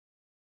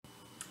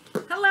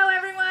Hello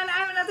everyone, I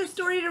have another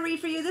story to read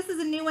for you. This is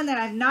a new one that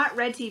I've not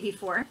read to you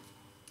before.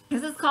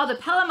 This is called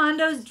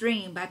Appellamando's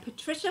Dream by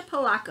Patricia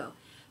Polacco.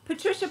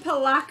 Patricia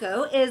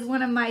Polacco is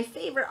one of my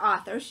favorite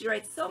authors. She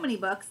writes so many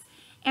books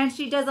and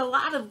she does a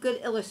lot of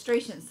good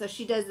illustrations. So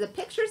she does the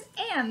pictures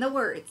and the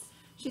words.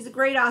 She's a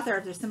great author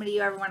if there's somebody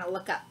you ever want to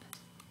look up.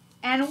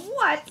 And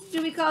what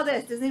do we call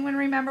this? Does anyone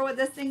remember what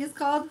this thing is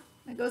called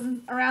that goes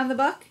around the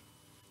book?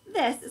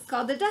 This is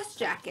called the dust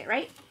jacket,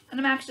 right? And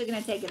I'm actually going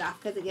to take it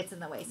off because it gets in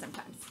the way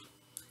sometimes.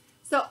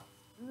 So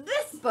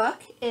this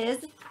book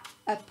is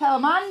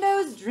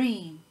Appellamando's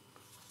Dream.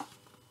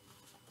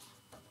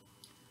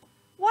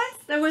 Once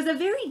there was a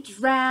very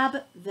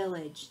drab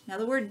village. Now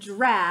the word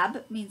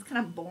drab means kind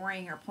of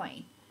boring or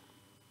plain.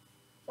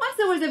 Once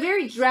there was a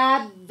very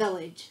drab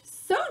village.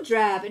 So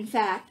drab, in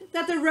fact,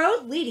 that the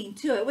road leading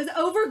to it was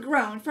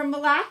overgrown from the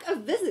lack of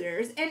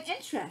visitors and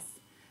interest.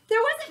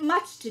 There wasn't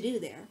much to do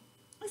there,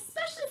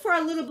 especially for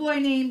a little boy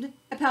named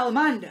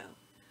Appelemando,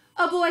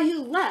 a boy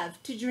who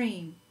loved to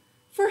dream.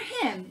 For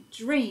him,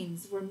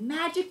 dreams were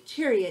magic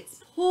chariots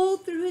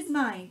pulled through his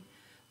mind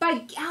by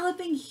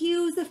galloping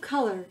hues of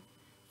color.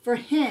 For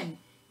him,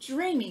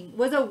 dreaming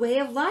was a way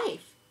of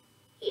life.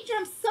 He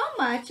dreamt so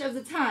much of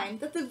the time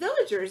that the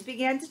villagers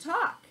began to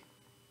talk.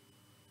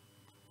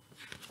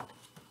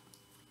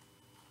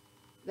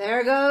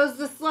 "There goes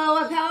the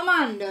slow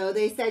Appelemando,"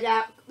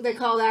 they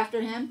called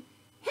after him.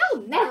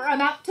 "He'll never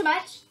amount to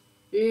much.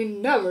 He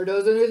never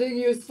does anything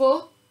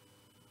useful.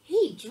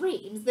 He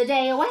dreams the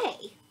day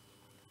away."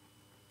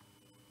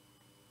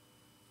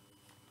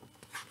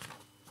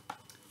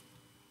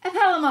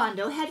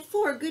 Appelemando had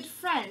 4 good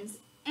friends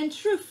and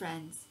true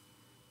friends.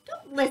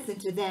 "Don't listen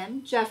to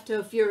them,"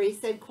 Jefto Fury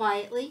said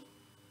quietly.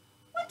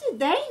 "What do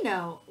they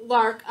know?"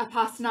 Lark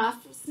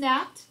Aposnoff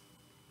snapped.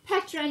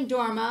 Petra and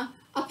Dorma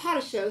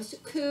Patricia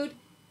cooed.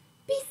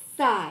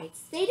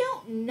 "Besides, they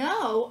don't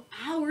know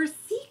our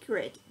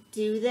secret,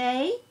 do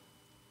they?"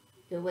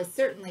 It was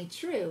certainly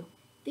true.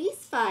 These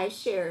 5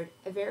 shared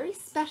a very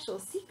special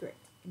secret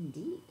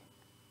indeed.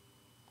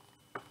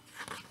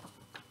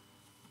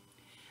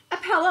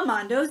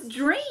 Appellamando's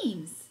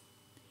dreams.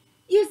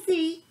 You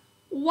see,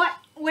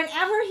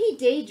 whenever he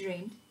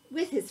daydreamed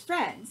with his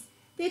friends,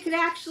 they could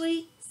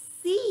actually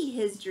see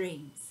his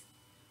dreams.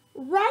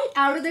 Right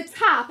out of the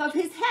top of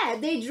his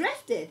head they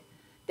drifted.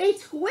 They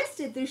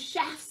twisted through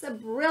shafts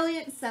of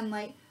brilliant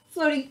sunlight,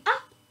 floating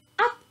up,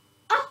 up,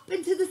 up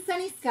into the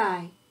sunny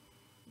sky.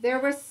 There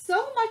was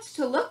so much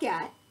to look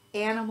at,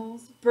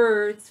 animals,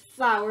 birds,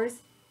 flowers,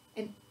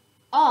 and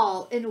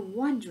all in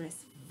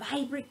wondrous,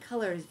 vibrant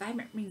colors.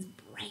 Vibrant means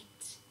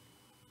bright.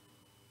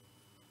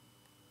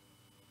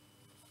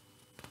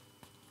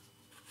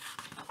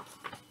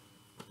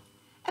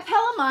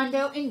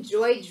 Appelemando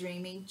enjoyed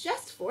dreaming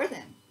just for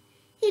them.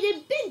 He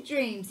did big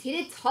dreams, he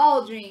did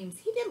tall dreams,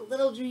 he did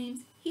little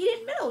dreams, he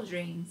did middle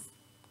dreams.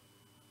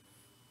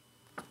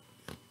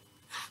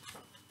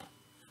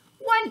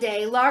 One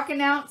day, Lark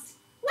announced,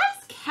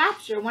 "Let's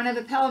capture one of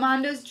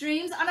Appellamando's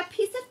dreams on a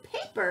piece of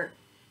paper.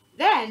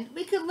 Then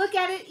we could look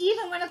at it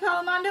even when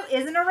Appelemando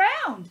isn't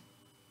around."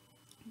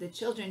 The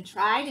children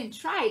tried and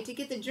tried to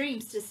get the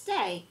dreams to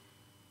stay,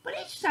 but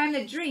each time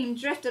the dream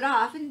drifted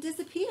off and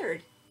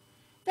disappeared.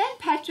 Then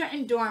Petra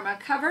and Dorma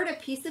covered a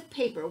piece of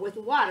paper with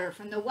water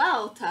from the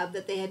well tub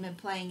that they had been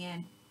playing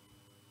in.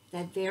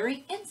 That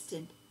very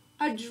instant,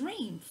 a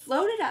dream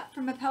floated up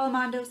from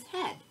Appellamando's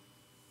head,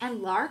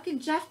 and Lark and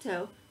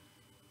Jefto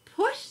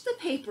pushed the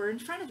paper in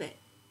front of it.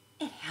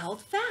 It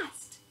held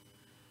fast.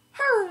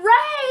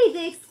 "Hooray!"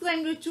 they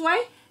exclaimed with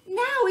joy.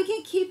 "Now we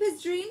can keep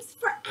his dreams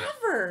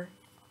forever."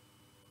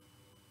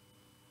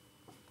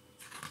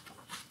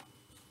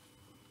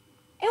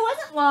 It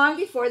wasn't long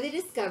before they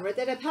discovered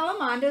that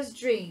Appellamando's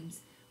dreams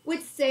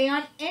would stay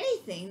on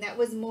anything that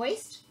was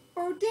moist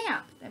or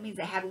damp. That means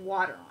it had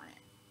water on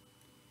it.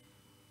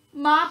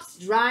 Mops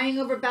drying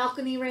over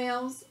balcony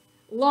rails,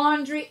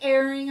 laundry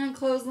airing on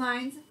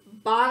clotheslines,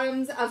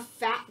 bottoms of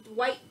fat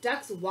white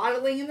ducks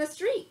waddling in the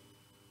street.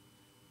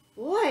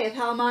 "Boy,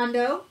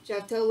 Appelemando,"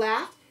 Jefto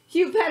laughed,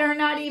 "you better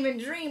not even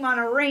dream on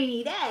a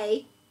rainy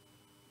day."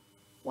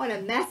 "What a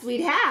mess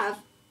we'd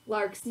have,"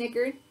 Lark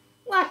snickered.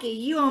 "Lucky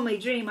you only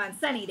dream on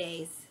sunny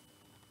days."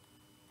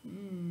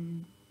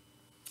 Wonder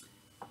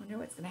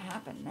what's going to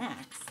happen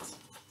next.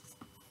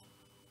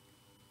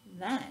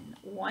 Then,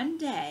 one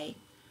day,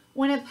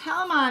 when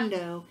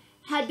Appelemando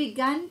had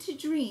begun to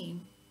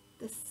dream,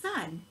 the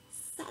sun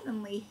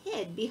suddenly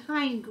hid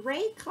behind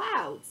gray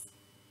clouds.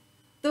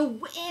 The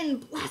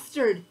wind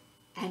blustered,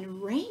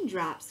 and rain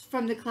dropped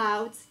from the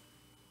clouds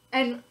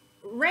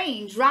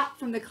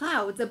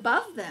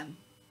above them.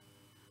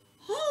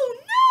 "Oh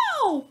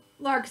no!"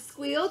 Lark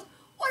squealed.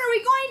 "What are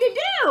we going to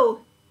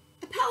do?"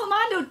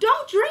 "Appelemando,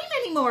 don't dream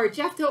anymore,"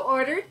 Jefto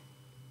ordered.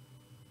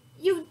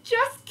 "You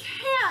just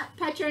can't,"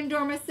 Petra and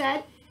Dorma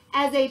said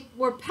as they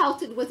were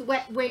pelted with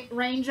wet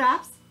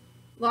raindrops.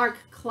 Lark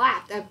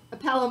clapped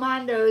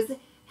Appelemando's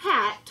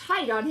hat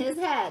tight on his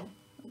head.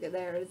 Look at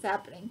there, it's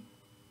happening.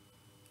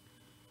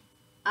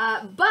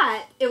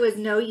 But it was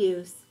no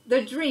use.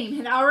 The dream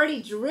had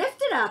already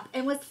drifted up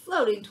and was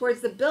floating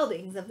towards the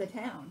buildings of the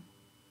town.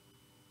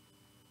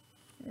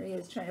 There he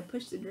is, trying to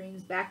push the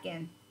dreams back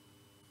in.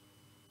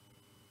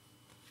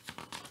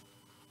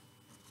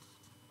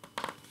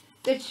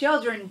 The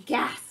children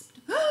gasped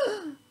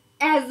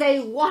as they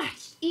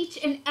watched each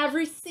and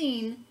every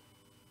scene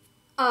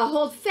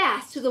hold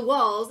fast to the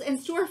walls and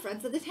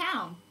storefronts of the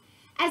town.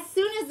 As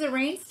soon as the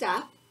rain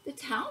stopped, the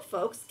town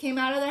folks came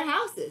out of their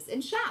houses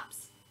and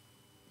shops.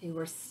 They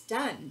were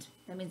stunned.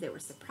 That means they were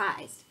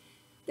surprised.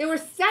 They were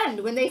stunned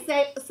when they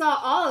saw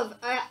all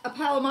of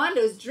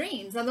Appellamondo's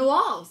dreams on the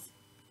walls.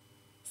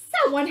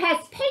 "Someone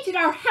has painted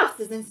our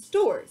houses and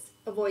stores,"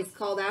 a voice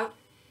called out.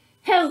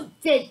 "Who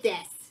did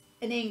this?"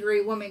 an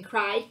angry woman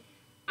cried.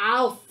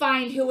 "I'll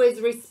find who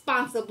is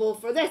responsible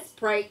for this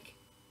break,"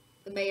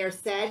 the mayor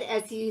said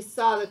as he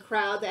saw the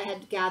crowd that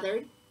had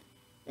gathered.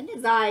 Then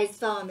his eyes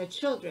fell on the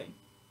children.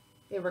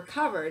 They were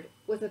covered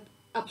with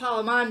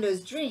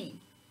Appellamondo's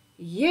dream.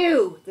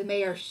 "You," the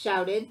mayor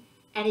shouted,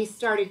 and he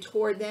started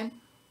toward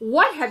them.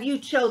 "What have you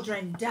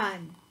children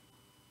done?"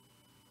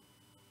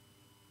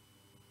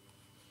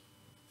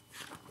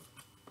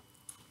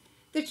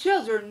 The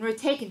children were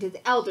taken to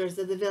the elders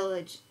of the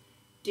village.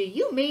 "Do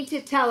you mean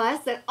to tell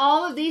us that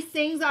all of these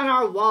things on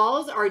our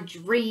walls are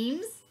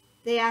dreams?"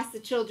 they asked the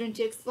children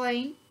to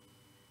explain.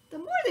 The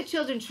more the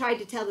children tried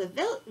to tell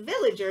the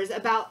villagers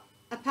about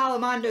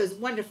Appellamondo's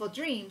wonderful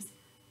dreams,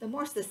 the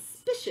more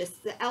suspicious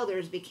the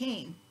elders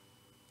became.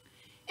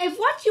 "If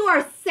what you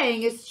are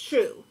saying is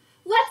true,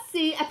 let's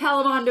see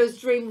Appellamondo's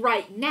dream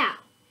right now,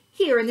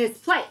 here in this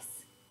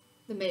place,"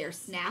 the mayor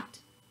snapped.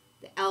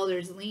 The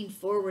elders leaned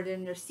forward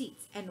in their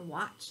seats and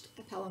watched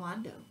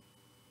Appellamondo.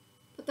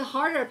 But the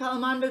harder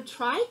Appellamondo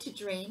tried to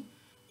dream,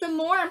 the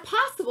more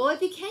impossible it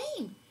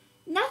became.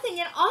 Nothing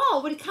at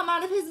all would come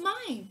out of his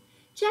mind.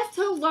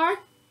 Jeffto, Lark,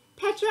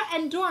 Petra,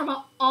 and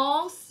Dorma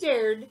all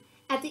stared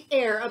at the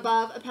air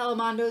above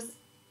Appellamondo's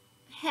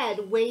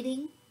head,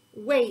 waiting,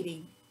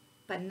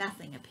 but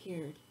nothing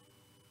appeared.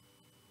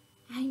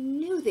 "I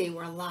knew they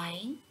were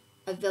lying,"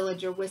 a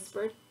villager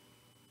whispered.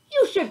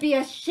 "You should be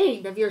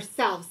ashamed of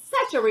yourselves.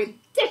 Such a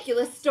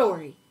ridiculous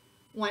story,"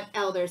 one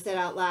elder said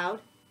out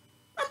loud.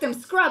 "Let them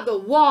scrub the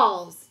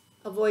walls,"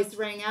 a voice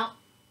rang out.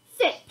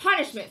 "Fit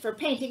punishment for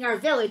painting our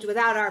village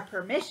without our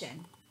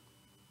permission."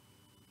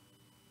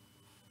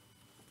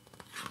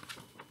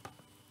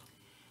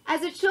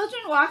 As the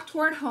children walked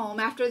toward home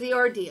after the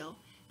ordeal,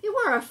 they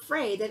were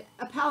afraid that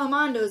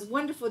Appellamondo's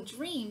wonderful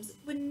dreams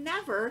would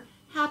never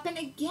happen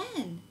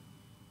again.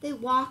 They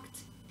walked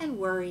and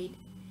worried.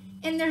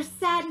 In their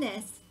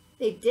sadness,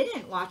 they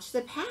didn't watch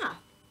the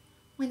path.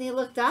 When they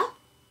looked up,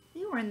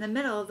 they were in the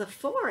middle of the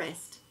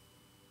forest.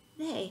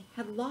 They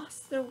had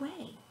lost their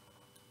way.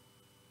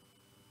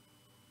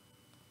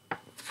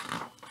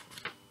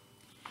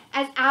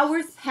 As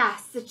hours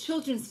passed, the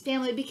children's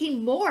family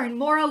became more and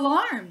more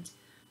alarmed.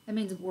 That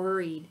means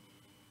worried.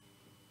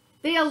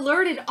 They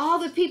alerted all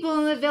the people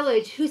in the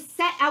village, who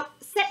sent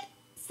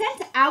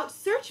out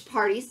search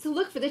parties to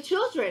look for the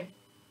children.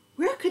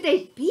 Where could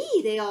they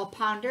be? They all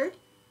pondered.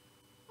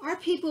 "Our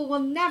people will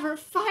never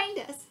find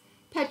us,"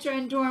 Petra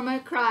and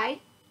Dorma cried.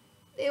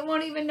 "They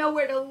won't even know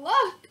where to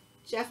look,"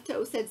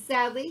 Jeffto said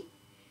sadly.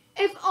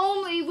 "If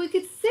only we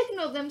could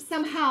signal them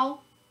somehow,"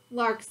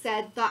 Lark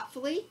said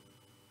thoughtfully.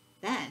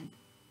 Then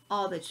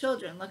all the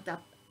children looked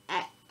up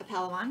at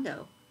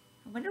Appellamondo.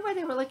 I wonder why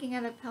they were looking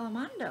at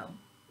Appellamondo.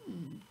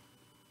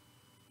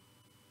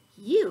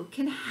 "You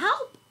can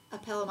help,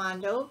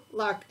 Appellamondo,"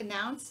 Lark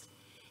announced.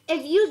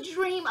 "If you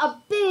dream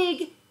a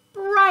big,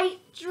 bright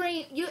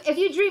dream, if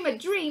you dream a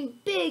dream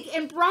big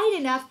and bright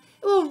enough,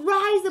 it will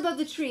rise above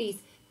the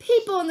trees.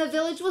 People in the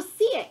village will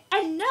see it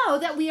and know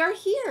that we are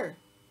here."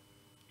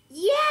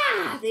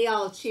 "Yeah!" they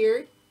all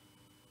cheered.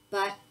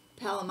 But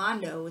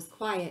Appellamondo was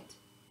quiet.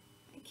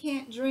 "I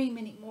can't dream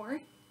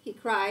anymore," he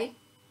cried.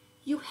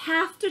 "You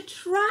have to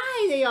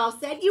try," they all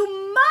said.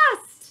 "You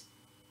must!"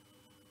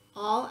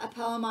 All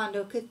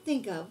Appellamondo could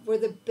think of were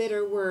the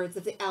bitter words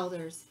of the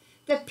elders,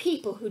 the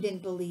people who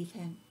didn't believe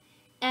him.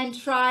 And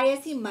try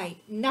as he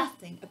might,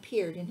 nothing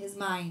appeared in his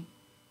mind.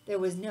 There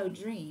was no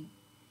dream.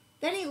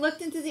 Then he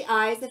looked into the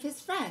eyes of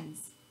his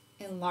friends.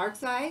 In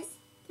Lark's eyes,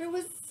 there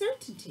was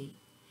certainty.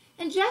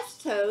 In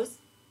Jeffto's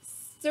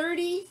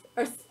steady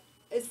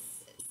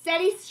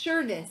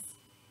sureness,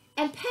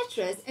 and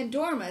Petra's and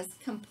Dorma's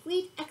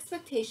complete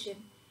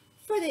expectation,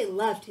 for they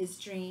loved his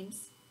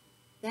dreams.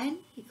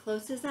 Then he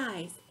closed his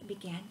eyes and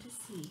began to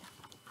see.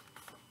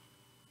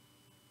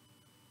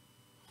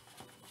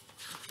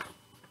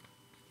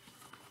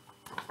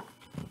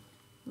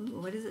 Ooh,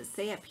 what does it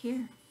say up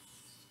here?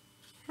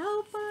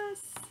 Help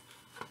us.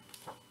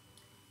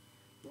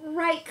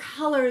 Bright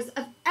colors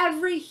of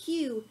every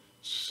hue,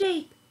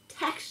 shape,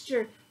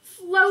 texture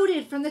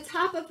floated from the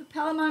top of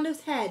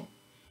Appellamondo's head.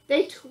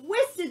 They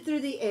twisted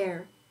through the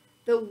air.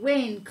 The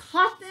wind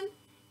caught them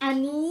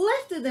and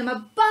lifted them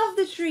above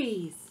the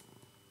trees.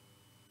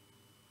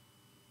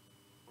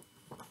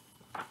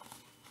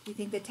 Do you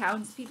think the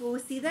townspeople will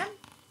see them?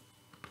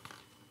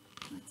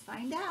 Let's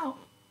find out.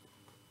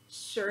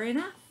 Sure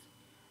enough,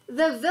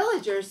 The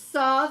villagers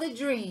saw the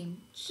dream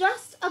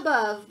just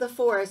above the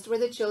forest where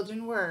the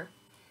children were.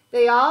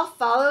 They all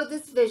followed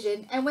this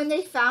vision, and when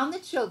they found the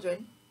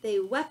children,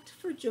 they wept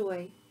for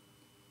joy.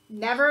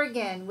 Never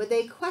again would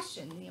they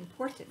question the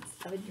importance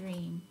of a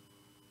dream.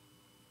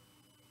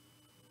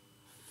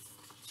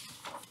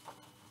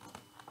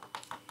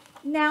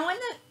 Now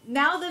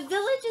the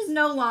village is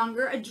no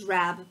longer a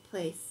drab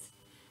place.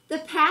 The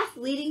path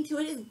leading to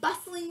it is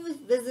bustling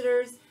with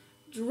visitors,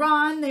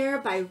 drawn there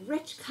by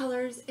rich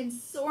colors and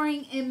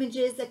soaring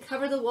images that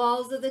cover the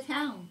walls of the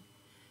town.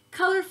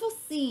 Colorful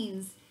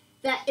scenes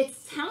that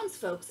its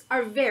townsfolk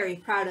are very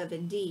proud of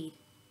indeed.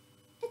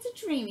 It's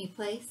a dreamy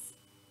place,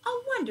 a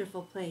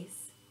wonderful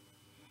place.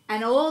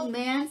 An old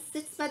man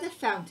sits by the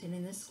fountain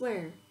in the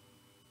square,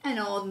 an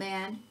old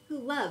man who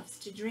loves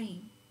to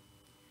dream.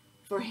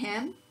 For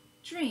him,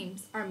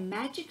 dreams are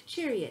magic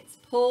chariots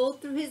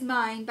pulled through his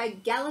mind by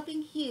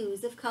galloping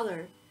hues of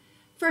color.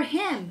 For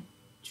him,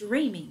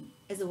 dreaming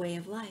is a way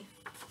of life.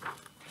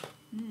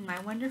 I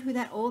wonder who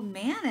that old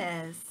man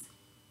is.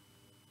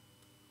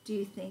 Do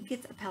you think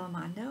it's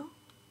Appelemando?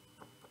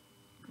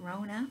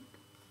 Grown up?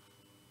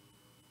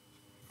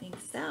 I think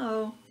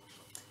so.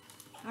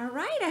 All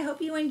right, I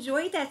hope you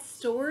enjoyed that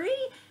story,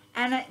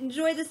 and I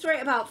enjoyed the story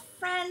about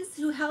friends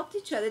who helped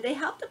each other. They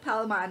helped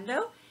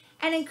Appelemando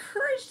and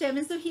encouraged him,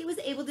 and so he was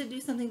able to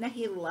do something that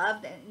he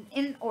loved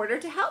in order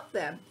to help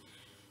them.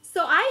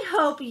 So I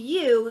hope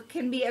you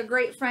can be a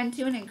great friend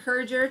to, an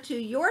encourager to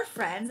your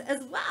friends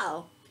as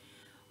well.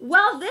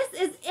 Well, this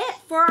is it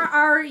for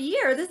our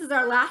year. This is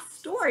our last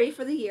story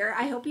for the year.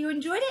 I hope you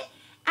enjoyed it,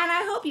 and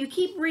I hope you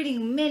keep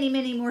reading many,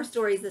 many more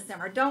stories this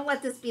summer. Don't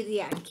let this be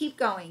the end. Keep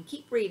going.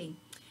 Keep reading.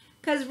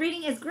 Because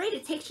reading is great.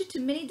 It takes you to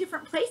many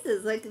different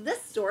places. Like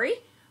this story,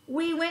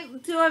 we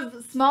went to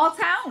a small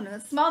town,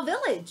 a small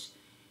village.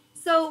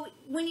 So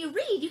when you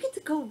read, you get to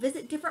go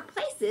visit different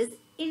places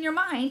in your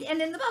mind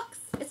and in the books.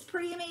 It's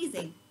pretty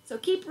amazing. So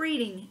keep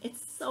reading.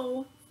 It's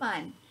so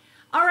fun.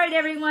 All right,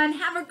 everyone.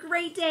 Have a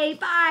great day.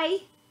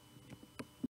 Bye.